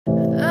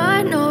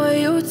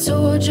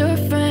told your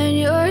friend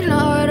you're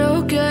not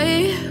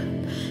okay,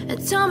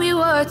 and tell me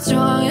what's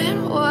wrong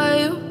and why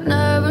you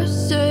never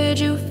said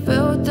you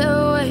felt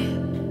that way.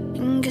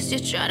 And guess you're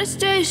trying to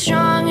stay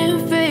strong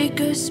and fake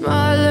a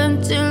smile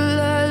until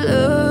I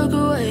look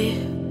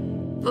away.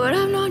 But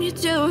I've known you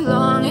too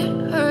long,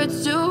 it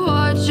hurts to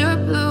watch your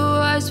blue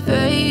eyes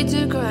fade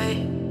to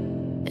gray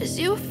as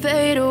you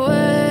fade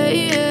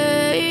away,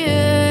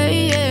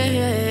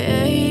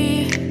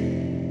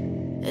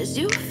 as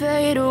you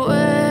fade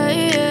away.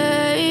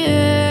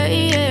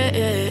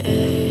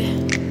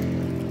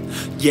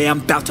 Yeah,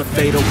 I'm about to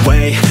fade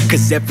away,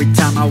 cause every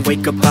time I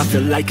wake up I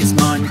feel like it's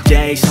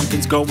Monday.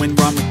 Something's going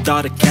wrong with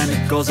all the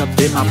chemicals up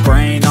in my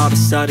brain. All of a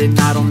sudden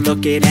I don't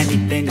look at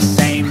anything the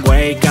same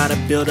way. Got a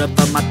buildup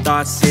of my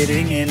thoughts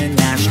sitting in an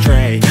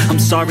ashtray. I'm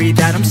sorry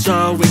that I'm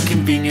so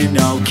inconvenient,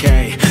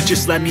 okay.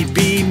 Just let me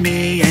be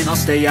me and I'll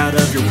stay out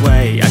of your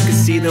way. I can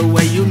see the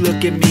way you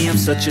look at me, I'm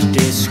such a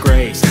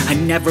disgrace. I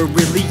never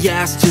really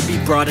asked to be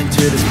brought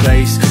into this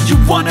place. You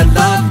wanna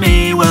love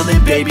me? Well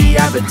then baby,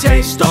 have a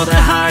taste. All the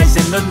highs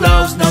and the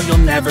lows, no, you'll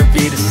never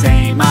be the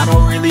same. I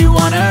don't really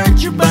wanna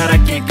hurt you, but I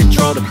can't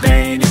control the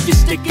pain. If you're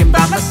sticking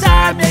by my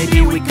side,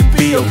 maybe we could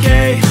be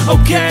okay.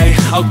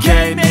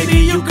 Okay, maybe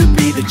you could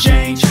be the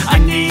change I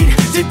need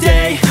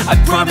today. I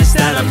promise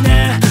that I've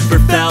never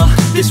felt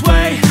this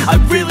way. I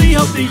really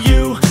hope that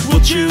you will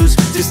choose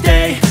to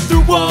stay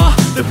through all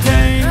the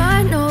pain.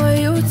 I know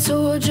you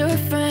told your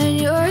friend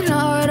you're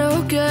not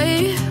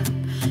okay,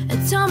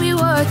 and tell me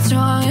what's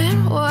wrong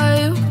and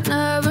why you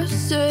never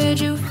said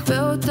you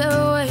felt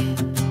that way.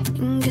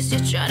 Guess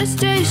you're trying to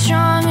stay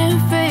strong and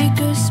fake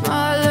a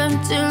smile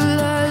until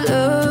I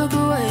look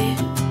away.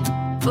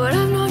 But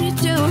I've known you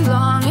too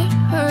long, it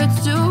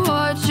hurts to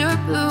watch your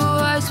blue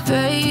eyes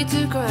fade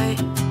to gray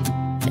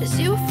as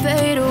you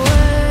fade away,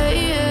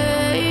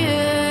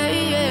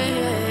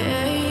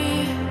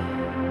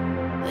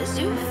 as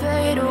you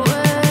fade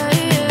away,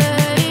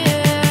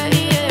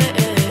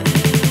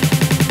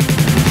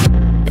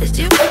 as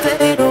you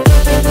fade away.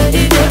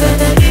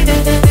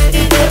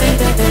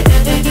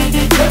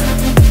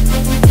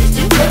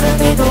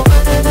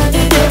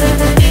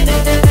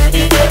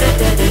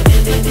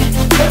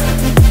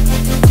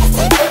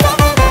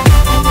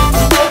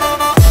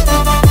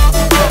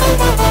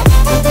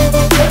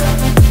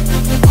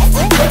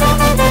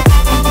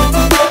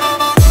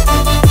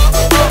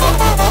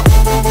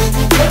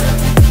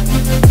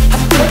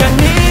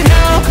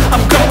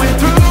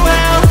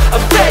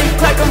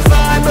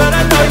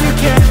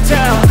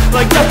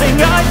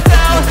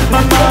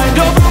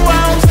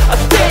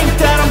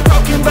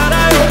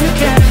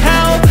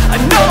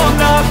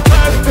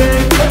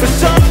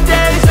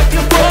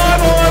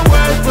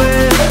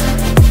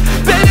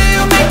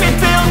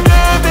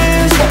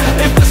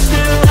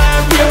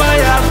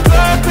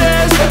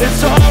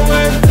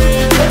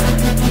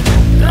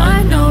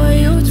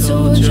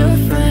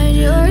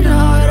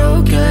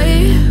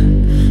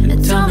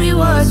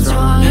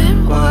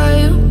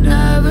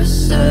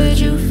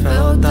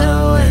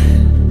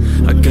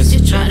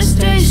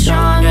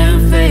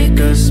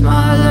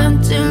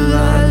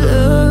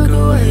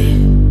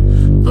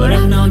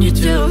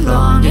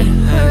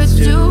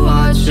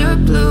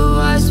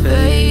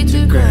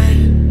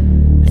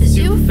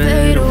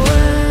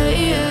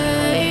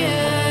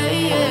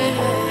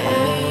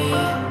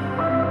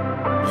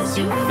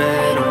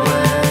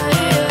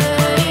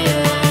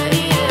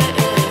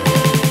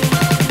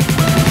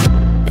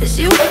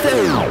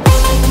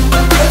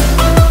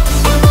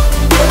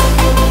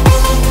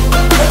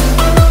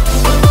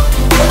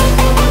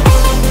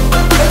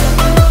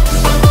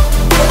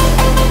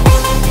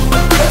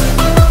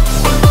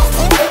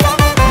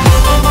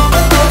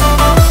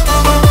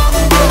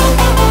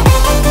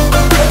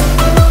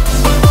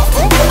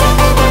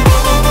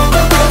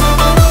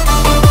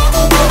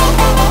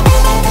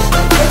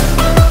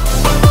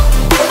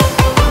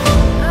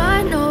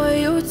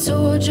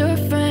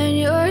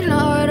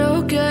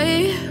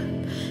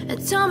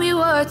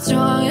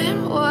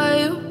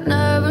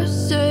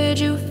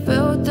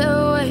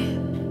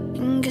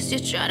 You're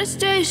trying to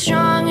stay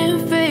strong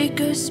and fake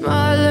a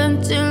smile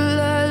until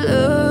I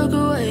look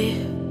away.